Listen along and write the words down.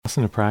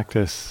Vipassana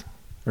practice,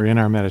 or in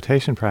our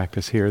meditation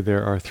practice here,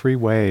 there are 3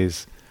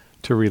 ways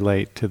to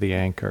relate to the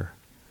anchor.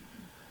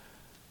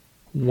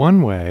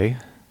 One way,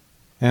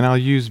 and I'll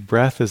use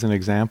breath as an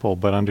example,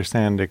 but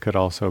understand it could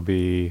also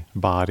be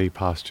body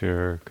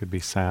posture, could be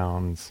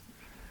sounds.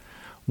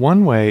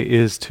 One way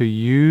is to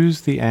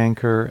use the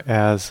anchor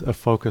as a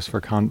focus for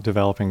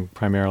developing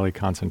primarily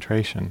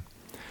concentration.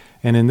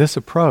 And in this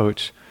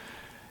approach,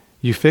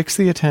 you fix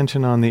the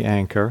attention on the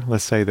anchor,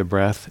 let's say the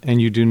breath,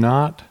 and you do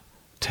not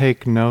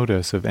take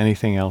notice of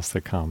anything else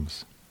that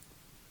comes.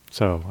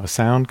 So a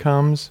sound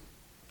comes,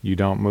 you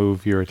don't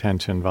move your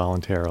attention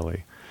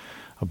voluntarily.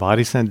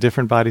 A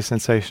different body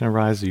sensation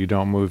arises, you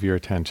don't move your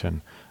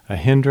attention. A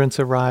hindrance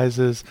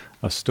arises,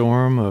 a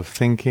storm of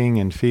thinking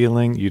and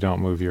feeling, you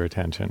don't move your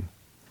attention.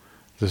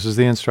 This is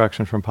the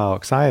instruction from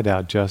Pawak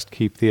Sayadaw, just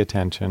keep the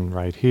attention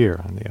right here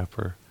on the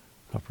upper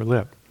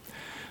lip.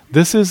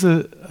 This is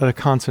a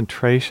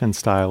concentration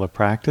style of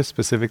practice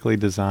specifically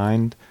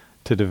designed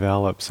to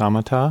develop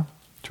samatha,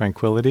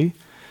 tranquility,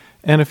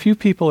 and a few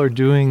people are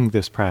doing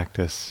this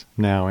practice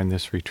now in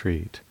this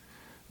retreat.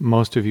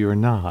 Most of you are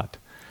not.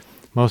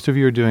 Most of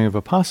you are doing a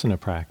Vipassana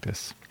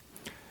practice.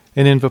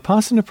 And in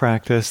Vipassana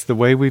practice, the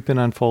way we've been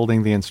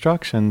unfolding the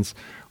instructions,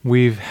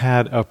 we've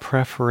had a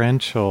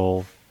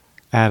preferential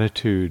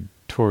attitude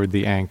toward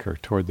the anchor,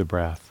 toward the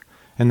breath.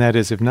 And that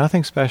is, if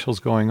nothing special is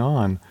going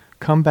on,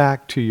 come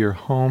back to your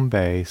home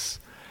base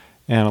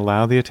and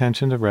allow the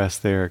attention to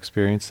rest there,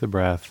 experience the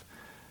breath,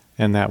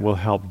 and that will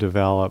help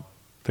develop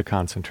the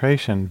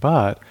concentration.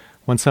 But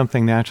when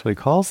something naturally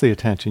calls the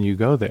attention, you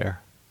go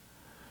there.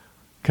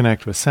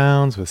 Connect with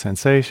sounds, with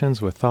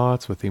sensations, with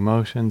thoughts, with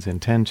emotions,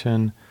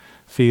 intention,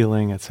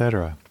 feeling,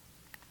 etc.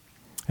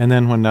 And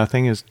then when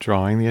nothing is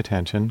drawing the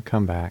attention,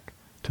 come back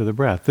to the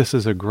breath. This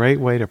is a great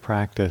way to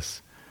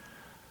practice.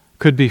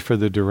 Could be for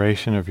the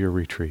duration of your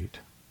retreat.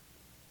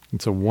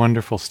 It's a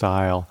wonderful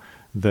style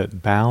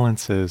that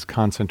balances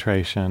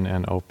concentration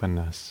and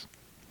openness.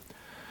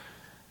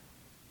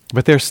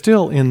 But there's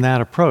still, in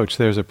that approach,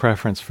 there's a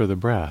preference for the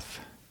breath.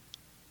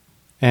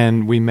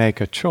 And we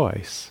make a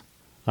choice.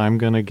 I'm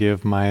going to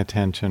give my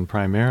attention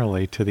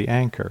primarily to the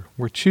anchor.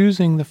 We're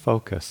choosing the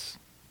focus.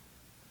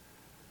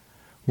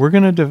 We're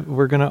going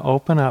to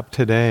open up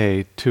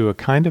today to a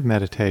kind of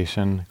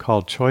meditation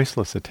called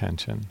choiceless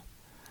attention,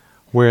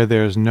 where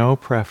there's no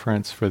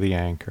preference for the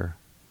anchor.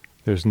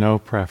 There's no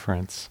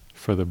preference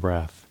for the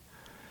breath.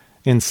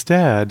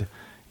 Instead,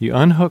 you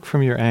unhook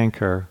from your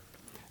anchor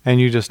and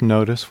you just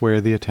notice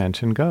where the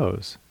attention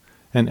goes.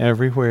 And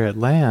everywhere it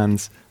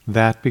lands,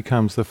 that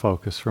becomes the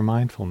focus for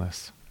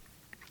mindfulness.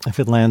 If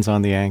it lands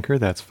on the anchor,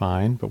 that's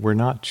fine, but we're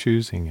not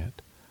choosing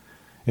it.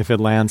 If it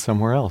lands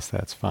somewhere else,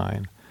 that's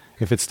fine.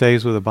 If it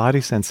stays with a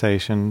body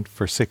sensation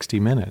for 60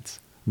 minutes,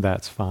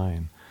 that's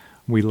fine.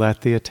 We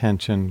let the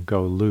attention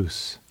go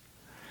loose.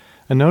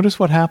 And notice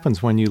what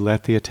happens when you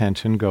let the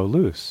attention go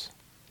loose.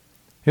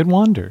 It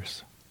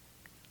wanders.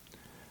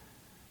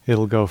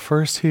 It'll go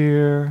first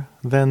here,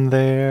 then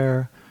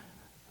there,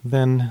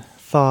 then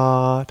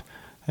thought,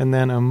 and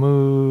then a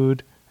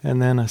mood,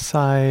 and then a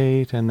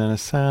sight, and then a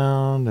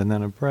sound, and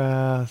then a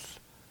breath,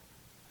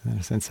 and then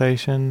a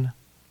sensation.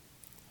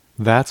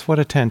 That's what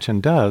attention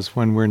does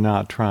when we're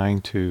not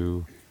trying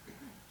to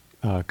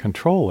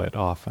control it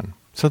often.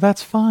 So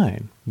that's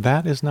fine.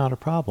 That is not a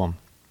problem.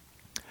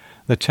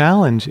 The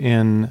challenge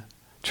in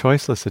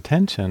choiceless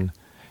attention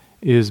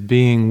is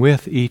being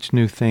with each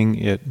new thing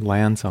it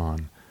lands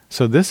on.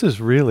 So this is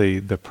really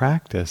the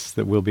practice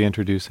that we'll be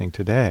introducing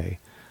today.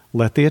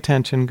 Let the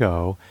attention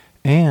go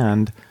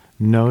and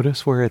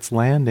notice where it's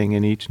landing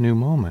in each new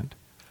moment,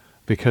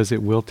 because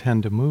it will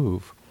tend to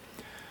move.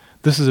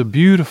 This is a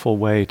beautiful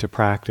way to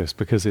practice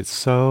because it's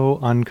so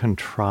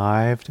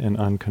uncontrived and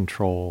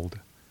uncontrolled.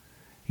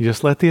 You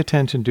just let the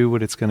attention do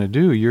what it's going to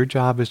do. Your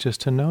job is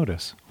just to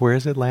notice. Where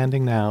is it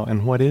landing now,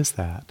 and what is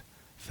that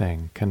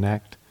thing?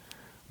 Connect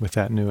with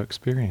that new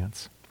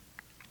experience.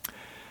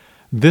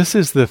 This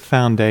is the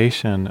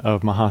foundation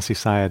of Mahasi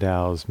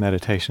Sayadaw's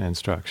meditation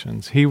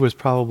instructions. He was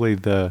probably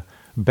the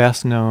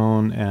best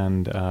known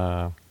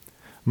and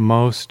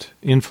most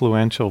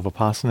influential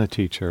Vipassana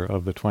teacher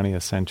of the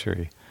 20th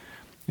century.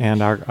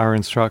 And our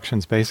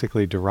instructions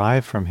basically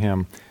derive from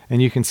him.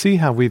 And you can see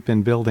how we've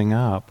been building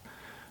up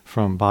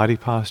from body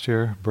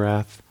posture,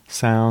 breath,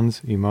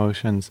 sounds,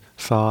 emotions,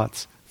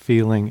 thoughts,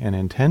 feeling, and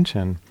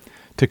intention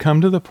to come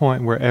to the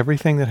point where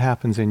everything that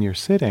happens in your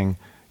sitting,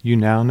 you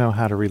now know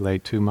how to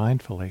relate to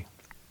mindfully.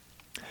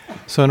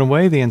 So in a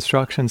way, the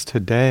instructions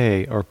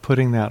today are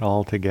putting that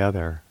all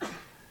together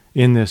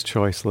in this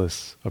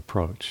choiceless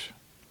approach.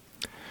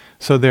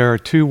 So there are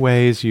 2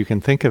 ways you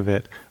can think of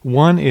it.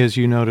 One is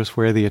you notice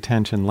where the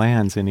attention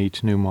lands in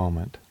each new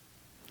moment.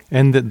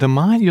 And the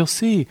mind, you'll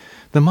see,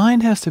 the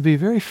mind has to be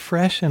very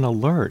fresh and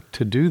alert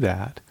to do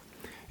that.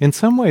 In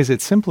some ways,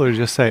 it's simpler to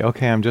just say,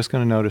 okay, I'm just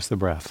going to notice the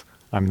breath.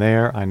 I'm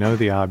there, I know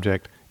the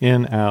object,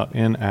 in,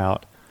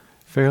 out.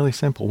 Fairly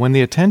simple. When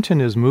the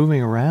attention is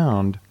moving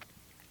around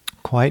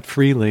quite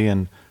freely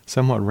and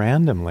somewhat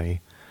randomly,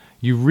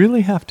 you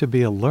really have to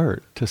be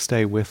alert to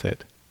stay with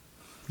it.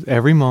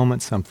 Every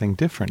moment something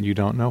different. You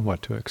don't know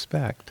what to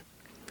expect.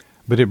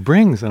 But it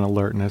brings an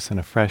alertness and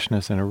a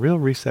freshness and a real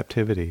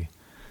receptivity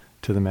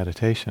to the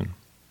meditation.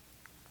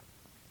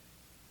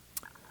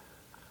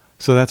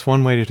 So that's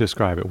one way to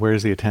describe it. Where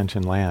does the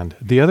attention land?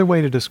 The other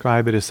way to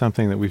describe it is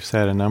something that we've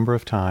said a number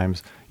of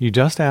times. You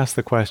just ask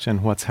the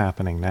question, what's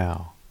happening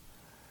now?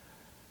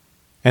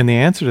 And the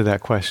answer to that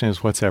question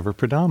is what's ever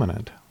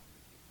predominant.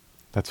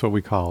 That's what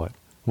we call it.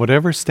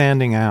 Whatever's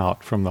standing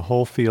out from the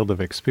whole field of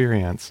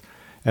experience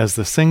as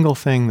the single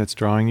thing that's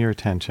drawing your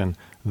attention,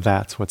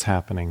 that's what's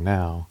happening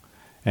now.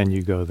 And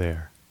you go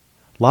there.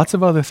 Lots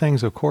of other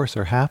things, of course,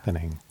 are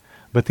happening,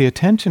 but the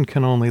attention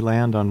can only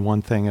land on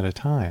one thing at a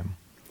time.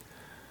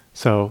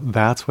 So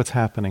that's what's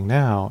happening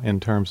now in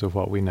terms of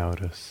what we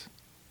notice.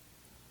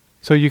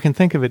 So you can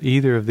think of it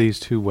either of these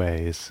two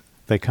ways.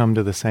 They come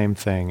to the same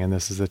thing, and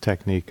this is a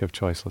technique of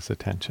choiceless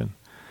attention.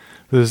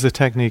 This is a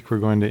technique we're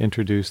going to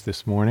introduce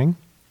this morning,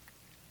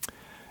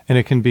 and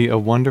it can be a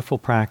wonderful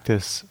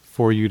practice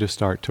for you to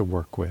start to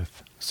work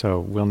with. So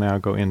we'll now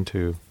go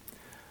into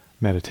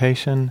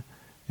meditation,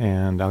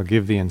 and I'll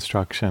give the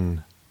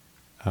instruction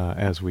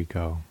as we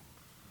go.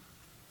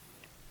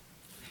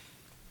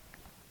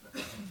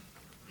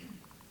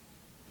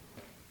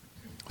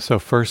 So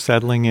first,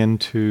 settling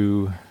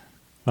into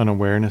an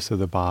awareness of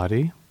the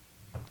body,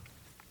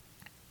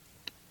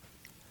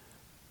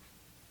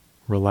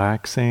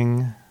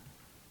 relaxing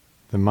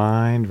the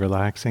mind,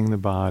 relaxing the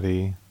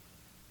body,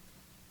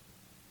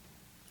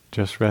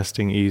 just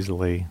resting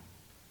easily.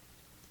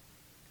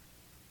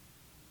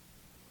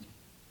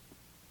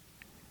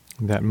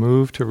 That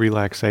move to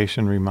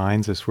relaxation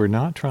reminds us we're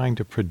not trying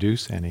to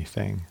produce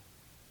anything.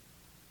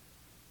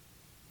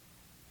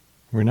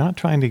 We're not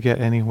trying to get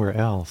anywhere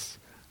else.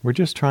 We're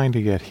just trying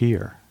to get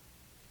here.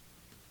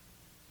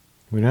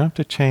 We don't have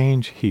to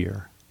change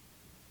here.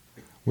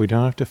 We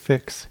don't have to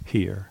fix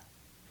here.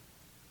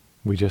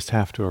 We just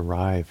have to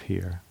arrive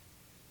here.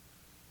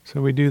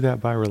 So we do that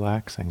by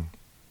relaxing.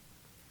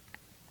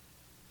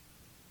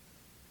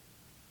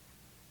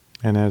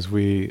 And as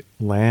we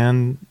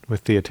land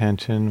with the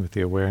attention, with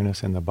the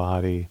awareness in the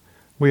body,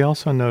 we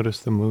also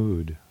notice the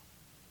mood.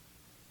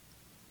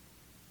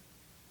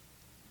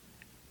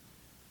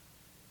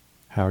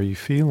 How are you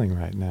feeling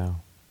right now?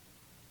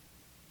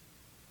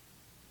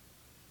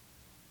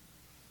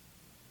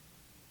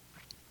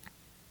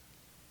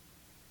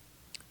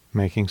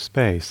 Making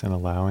space and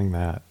allowing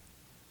that.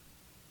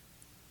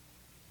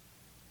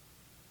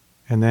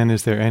 And then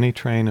is there any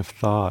train of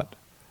thought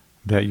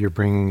that you're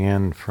bringing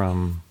in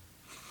from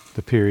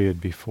the period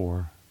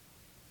before?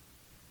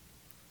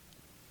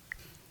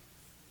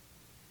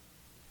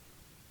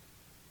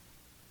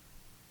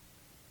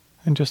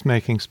 And just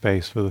making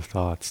space for the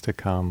thoughts to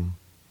come,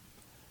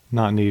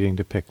 not needing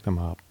to pick them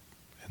up,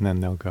 and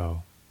then they'll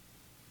go.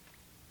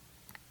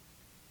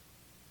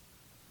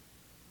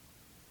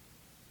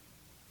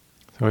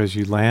 So as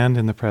you land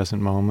in the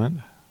present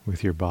moment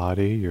with your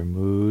body, your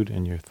mood,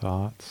 and your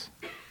thoughts,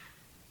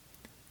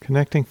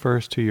 connecting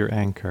first to your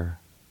anchor,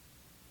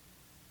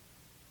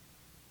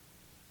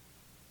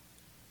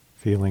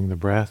 feeling the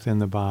breath in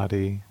the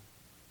body,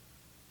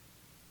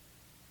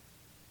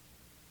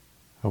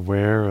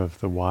 aware of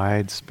the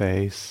wide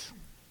space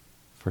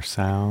for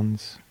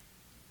sounds,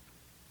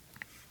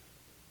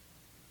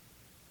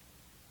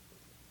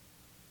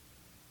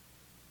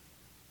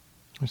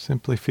 or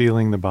simply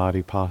feeling the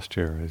body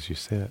posture as you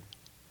sit.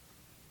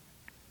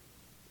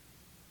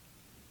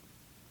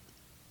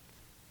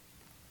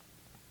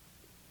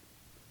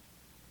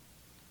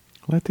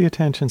 Let the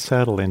attention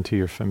settle into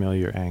your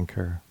familiar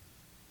anchor.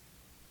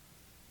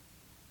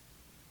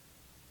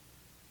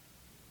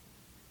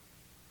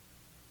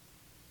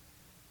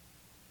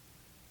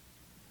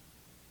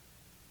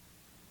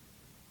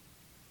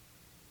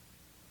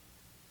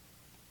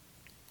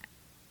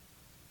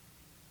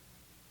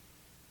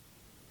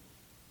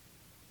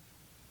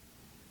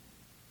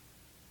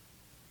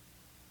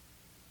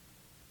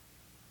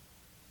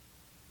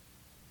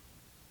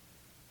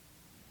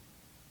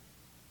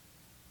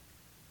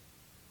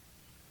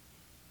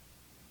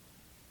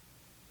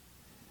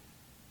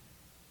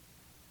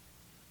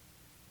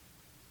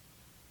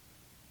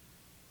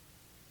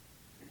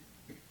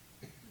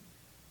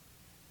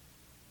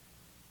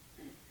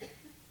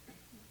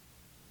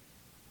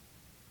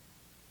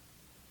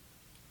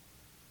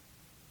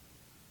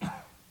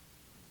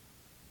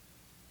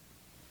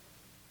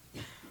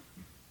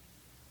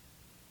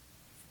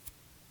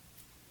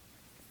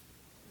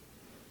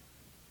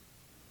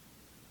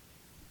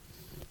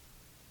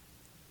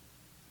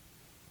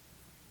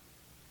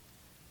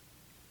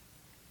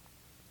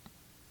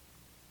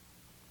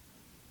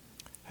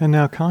 And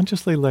now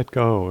consciously let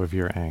go of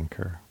your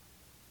anchor.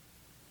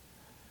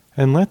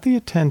 And let the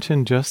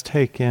attention just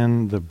take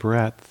in the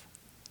breadth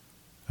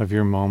of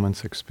your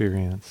moment's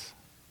experience.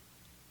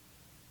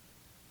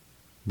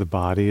 The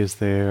body is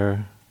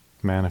there,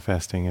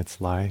 manifesting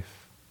its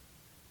life.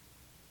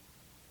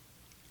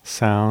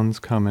 Sounds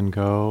come and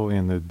go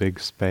in the big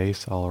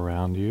space all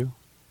around you.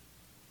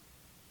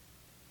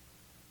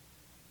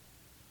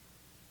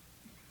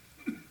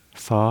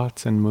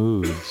 thoughts and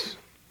moods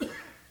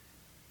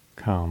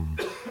come,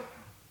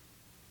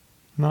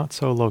 not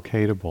so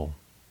locatable,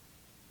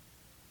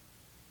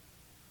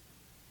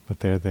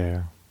 but they're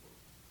there.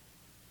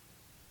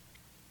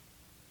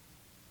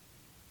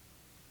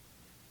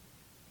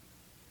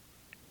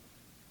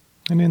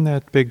 And in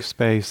that big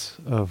space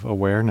of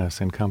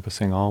awareness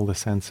encompassing all the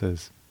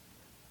senses,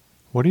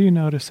 what are you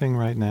noticing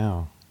right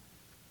now?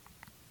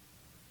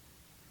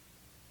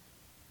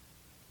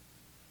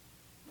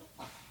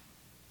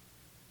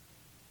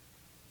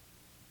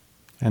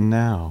 And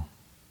now?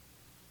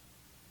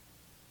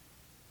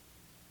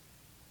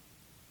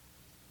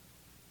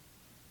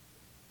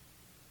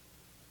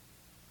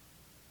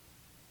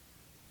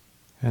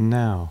 And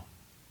now?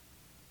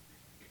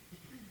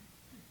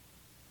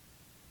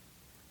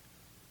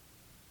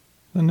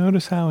 And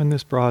notice how in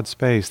this broad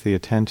space the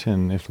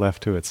attention, if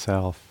left to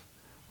itself,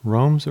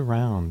 roams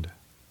around,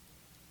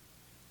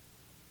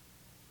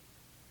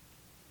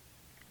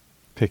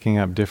 picking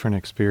up different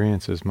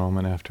experiences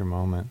moment after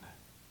moment,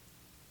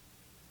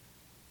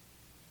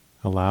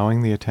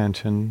 allowing the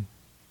attention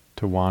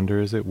to wander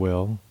as it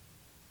will.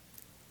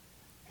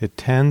 It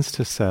tends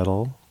to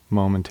settle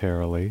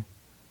momentarily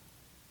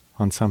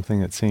on something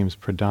that seems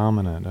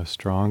predominant, a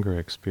stronger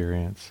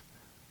experience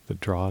that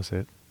draws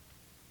it.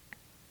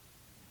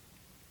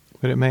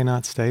 But it may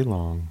not stay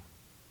long,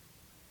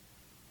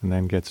 and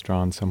then gets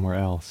drawn somewhere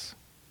else.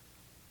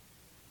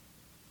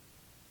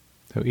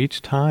 So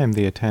each time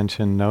the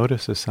attention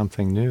notices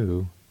something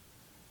new,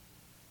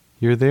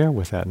 you're there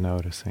with that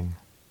noticing.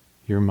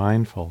 You're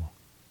mindful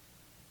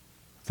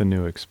of the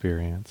new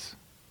experience.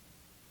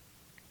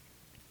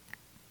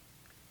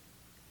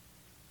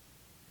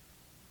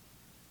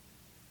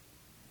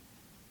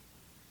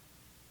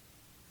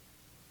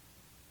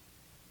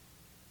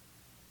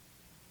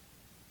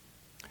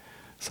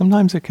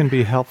 Sometimes it can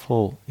be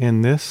helpful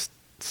in this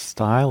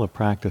style of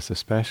practice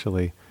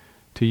especially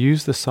to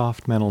use the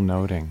soft mental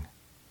noting.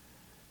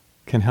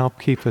 It can help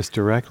keep us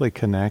directly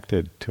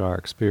connected to our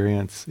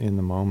experience in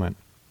the moment.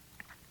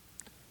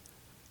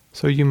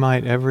 So you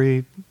might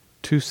every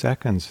 2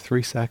 seconds,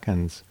 3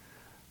 seconds,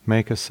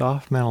 make a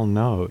soft mental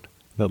note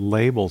that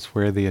labels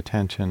where the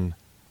attention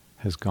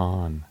has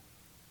gone.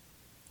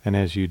 And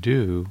as you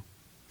do,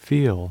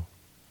 feel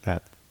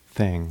that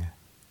thing.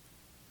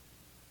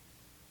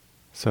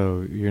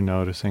 So your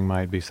noticing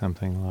might be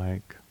something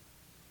like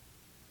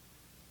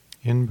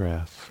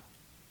in-breath,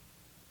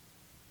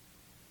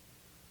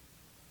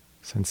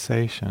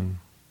 sensation,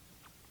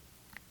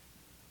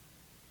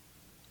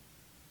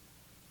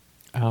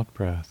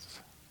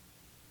 out-breath,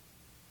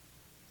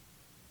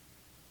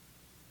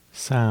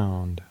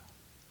 sound,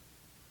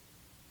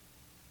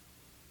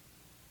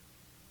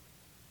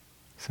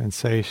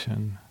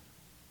 sensation,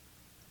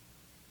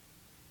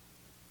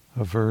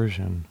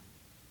 aversion,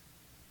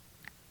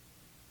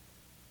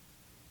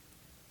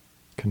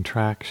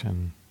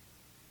 contraction,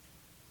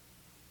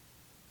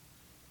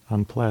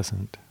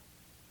 unpleasant,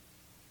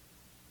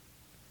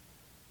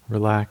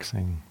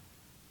 relaxing,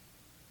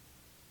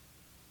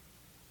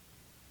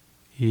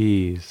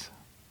 ease,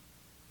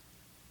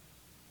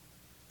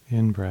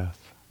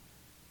 in-breath.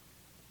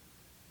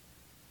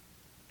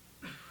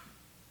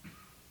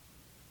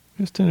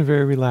 Just in a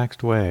very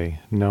relaxed way,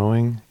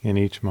 knowing in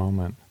each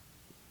moment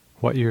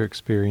what your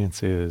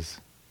experience is,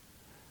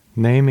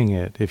 naming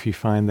it if you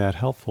find that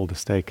helpful to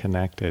stay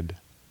connected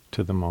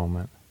to the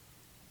moment.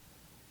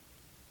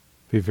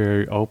 Be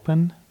very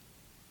open,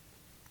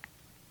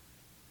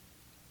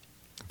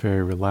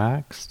 very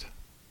relaxed,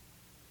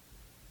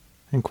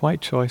 and quite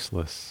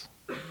choiceless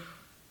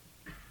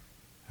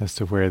as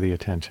to where the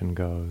attention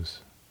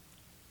goes.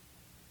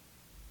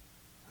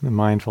 The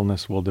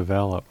mindfulness will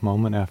develop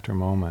moment after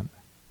moment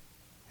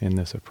in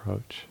this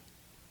approach.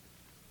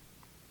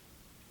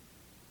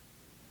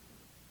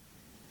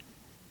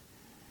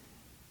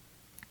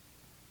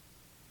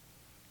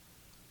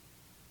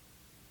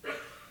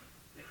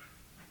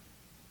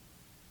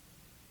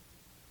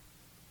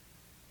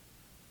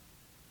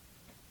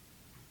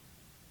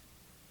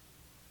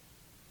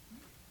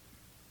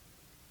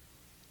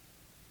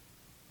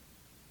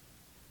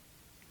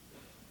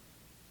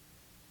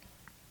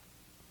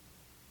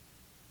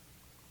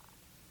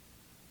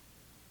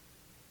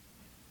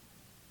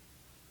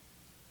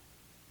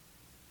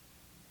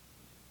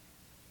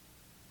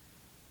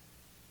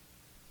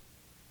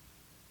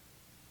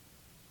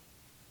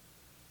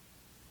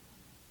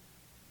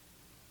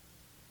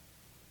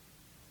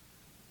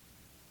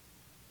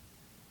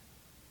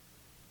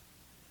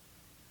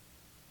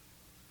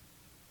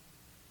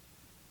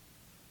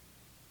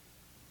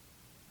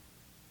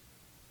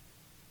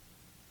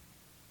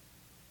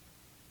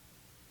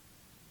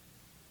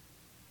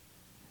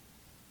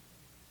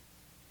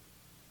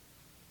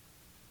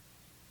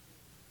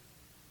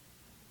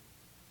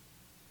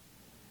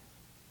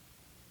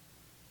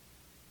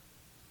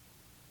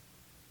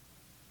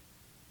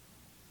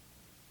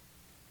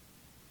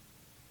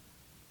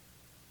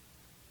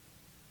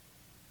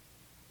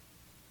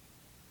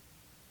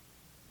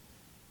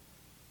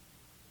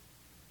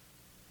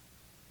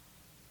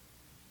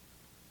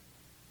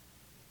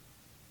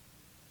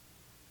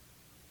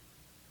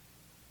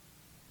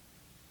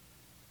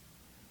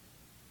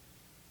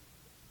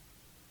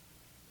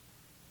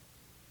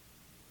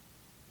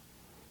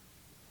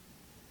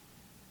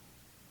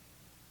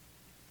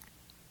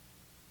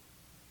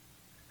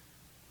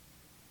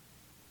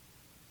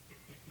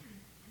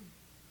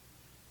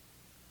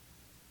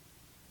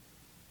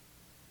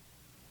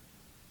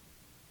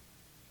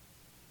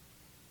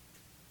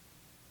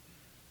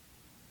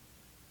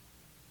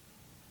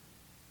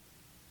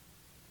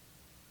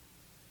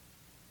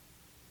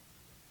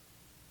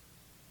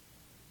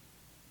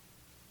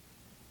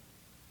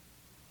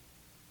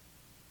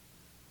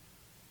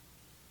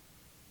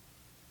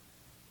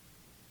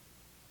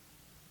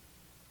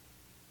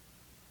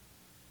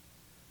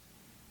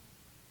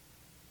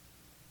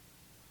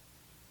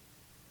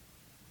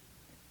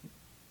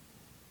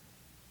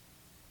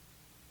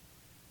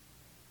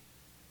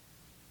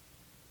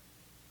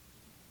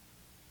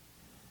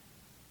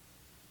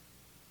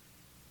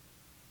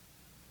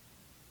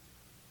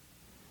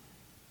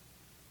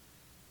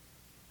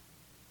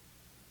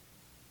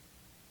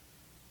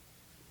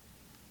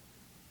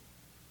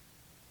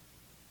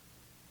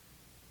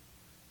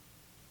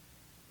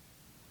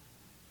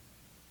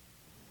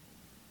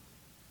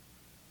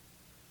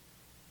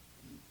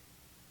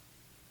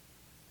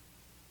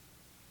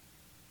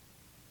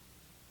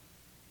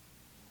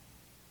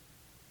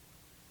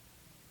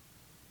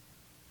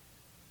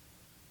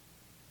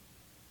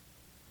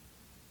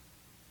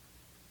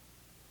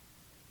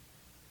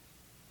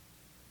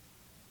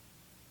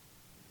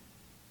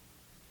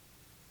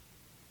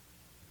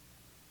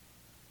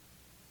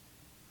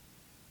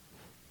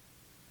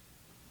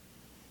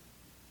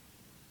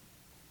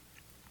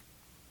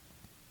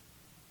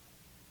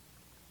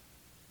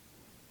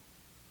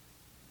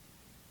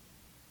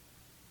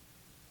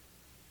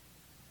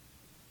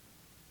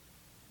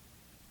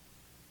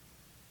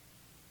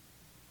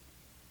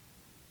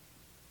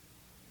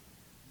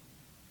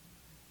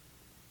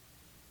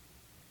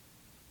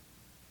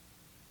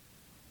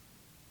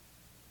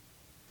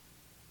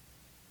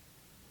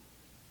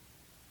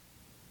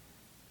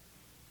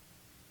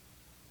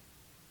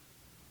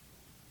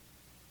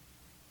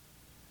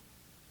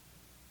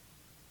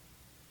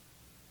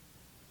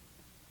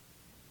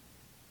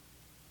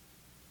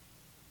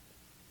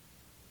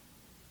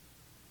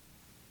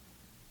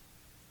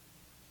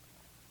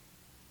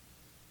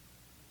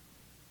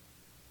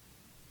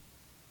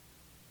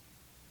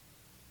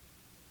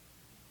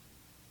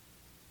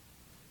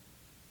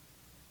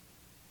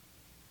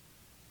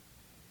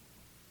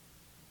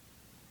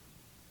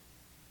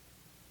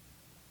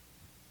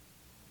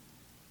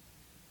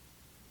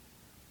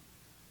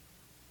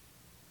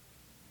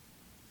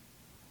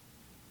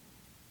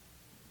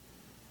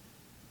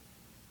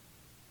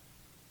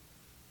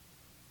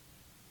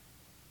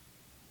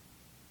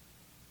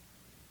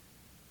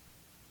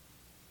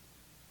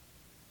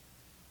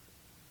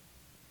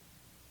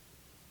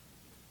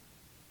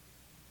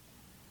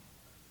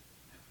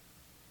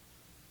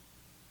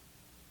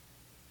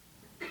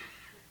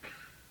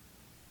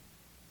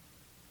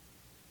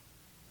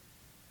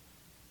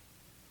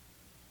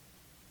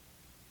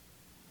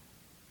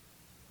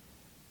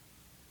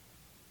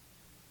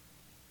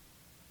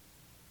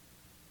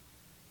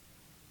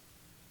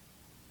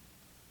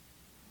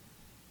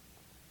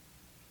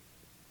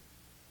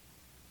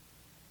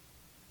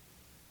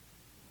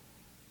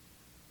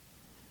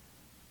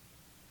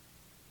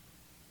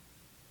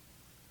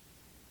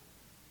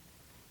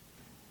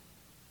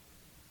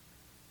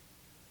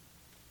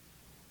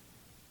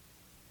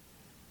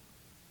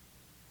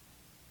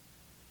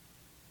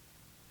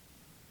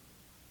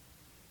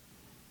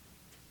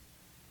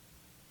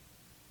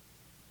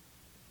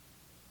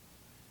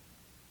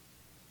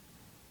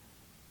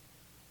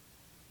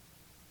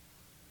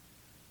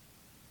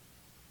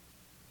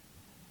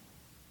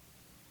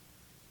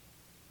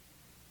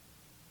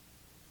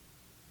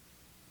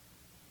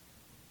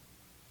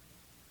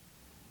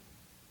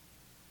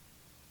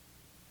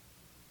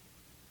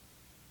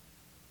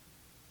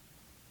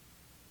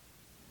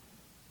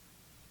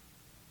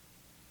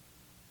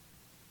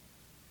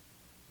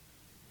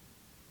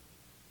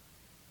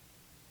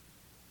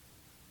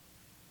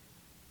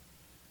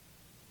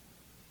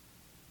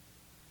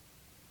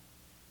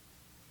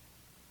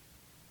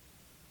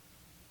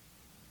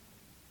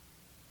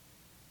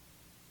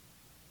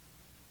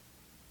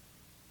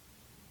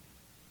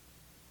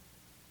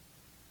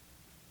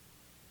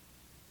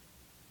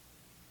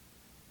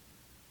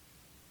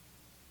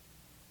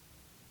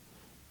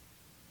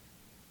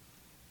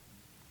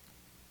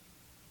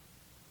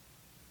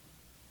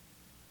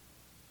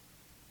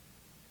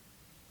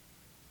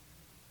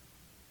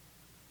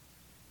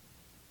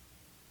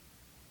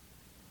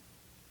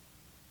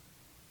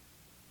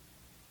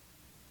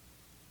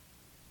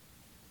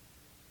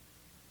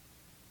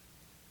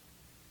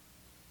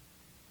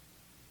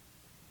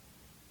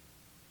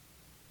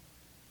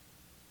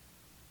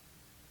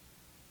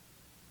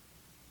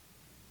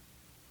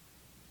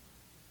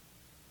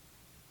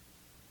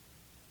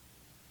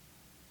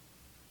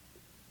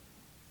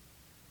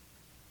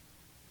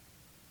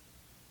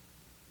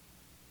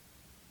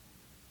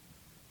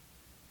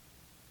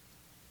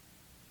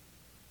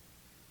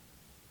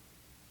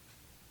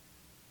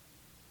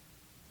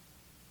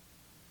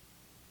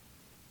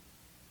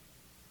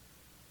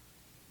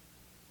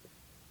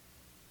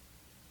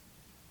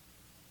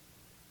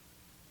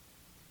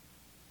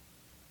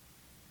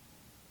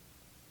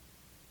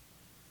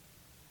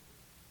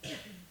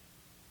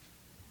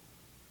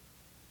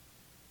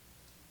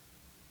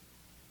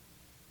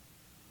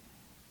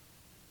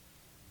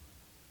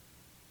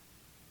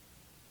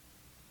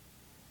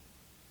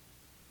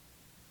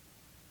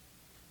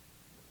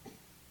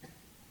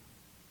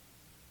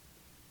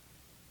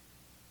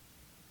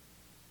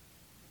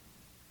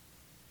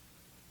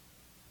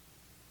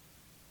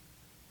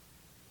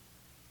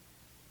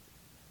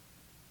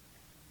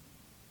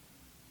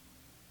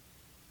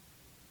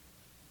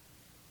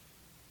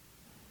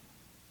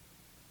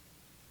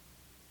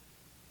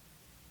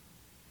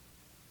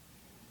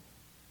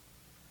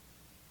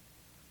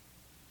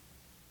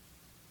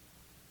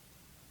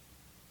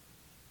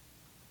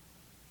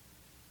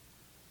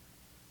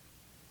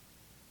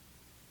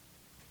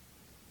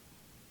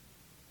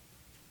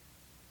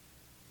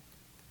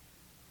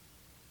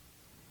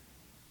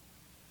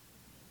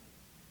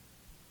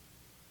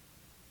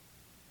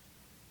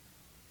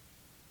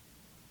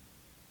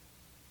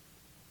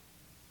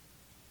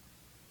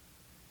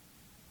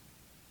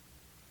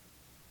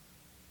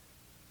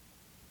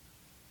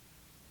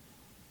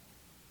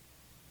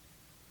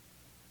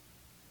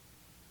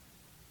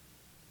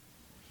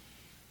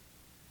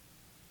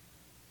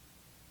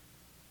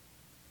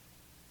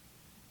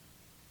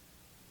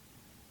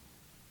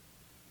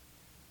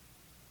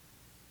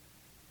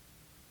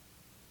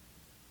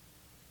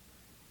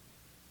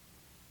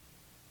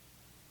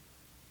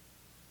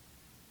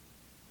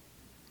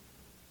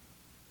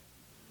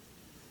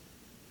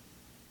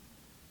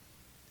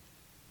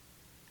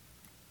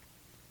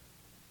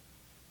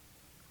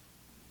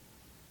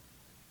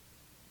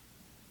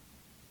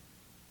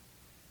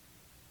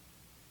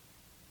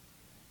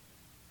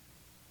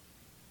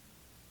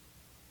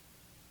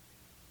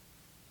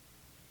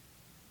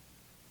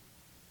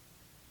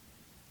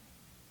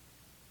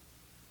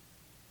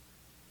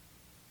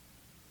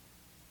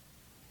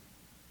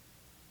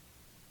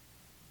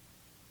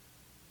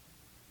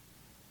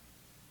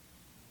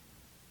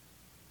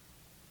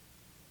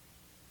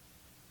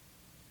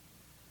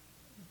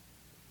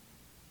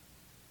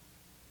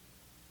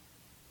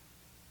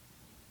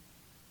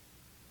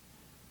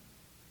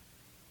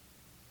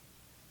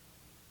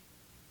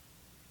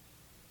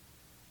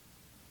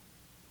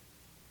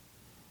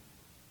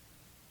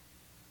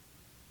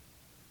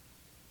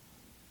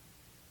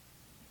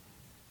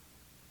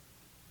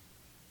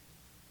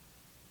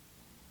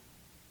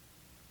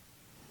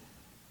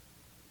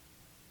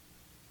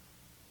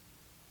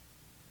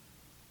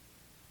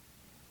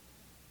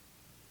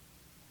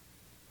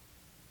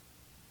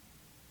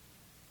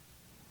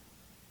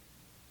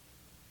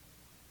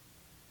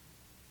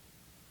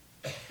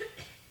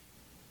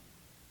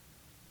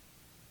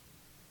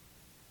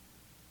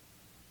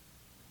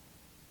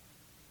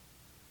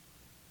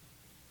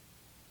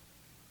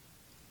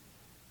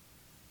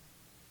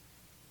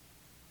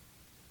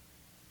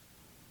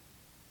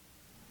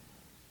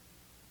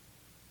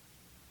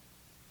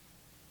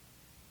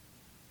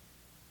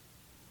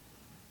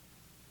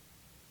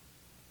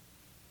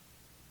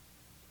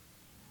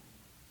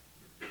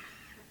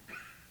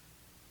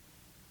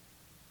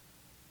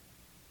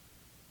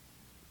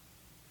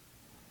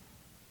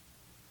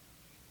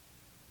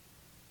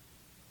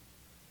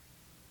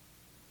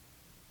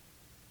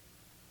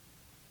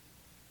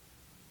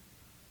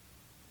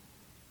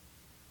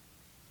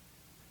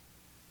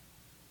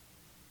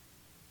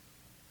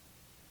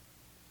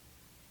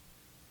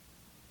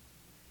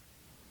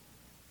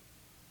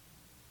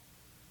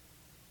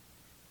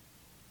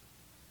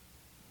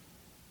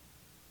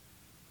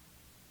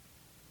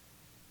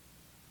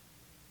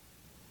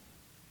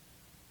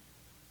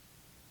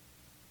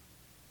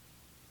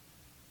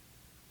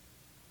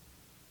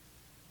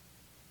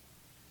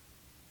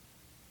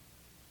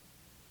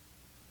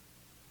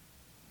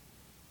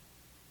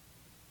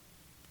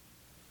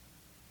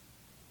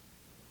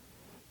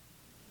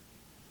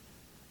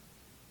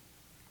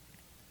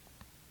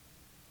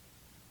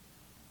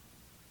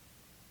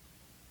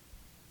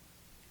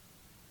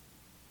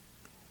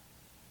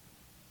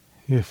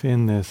 If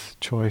in this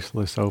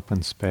choiceless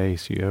open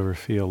space you ever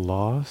feel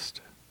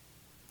lost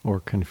or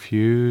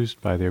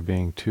confused by there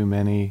being too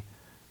many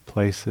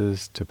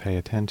places to pay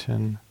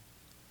attention,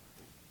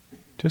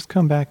 just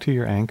come back to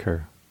your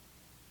anchor.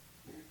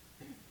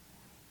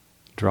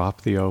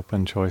 Drop the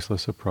open,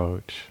 choiceless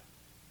approach.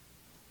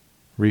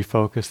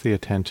 Refocus the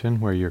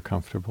attention where you're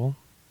comfortable.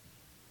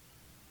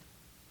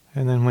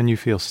 And then when you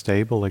feel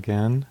stable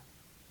again,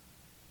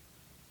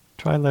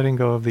 try letting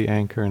go of the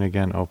anchor and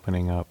again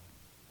opening up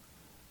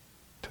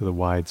to the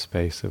wide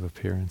space of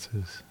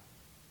appearances.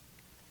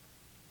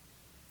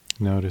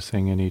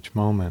 Noticing in each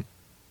moment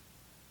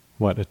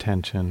what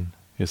attention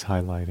is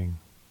highlighting.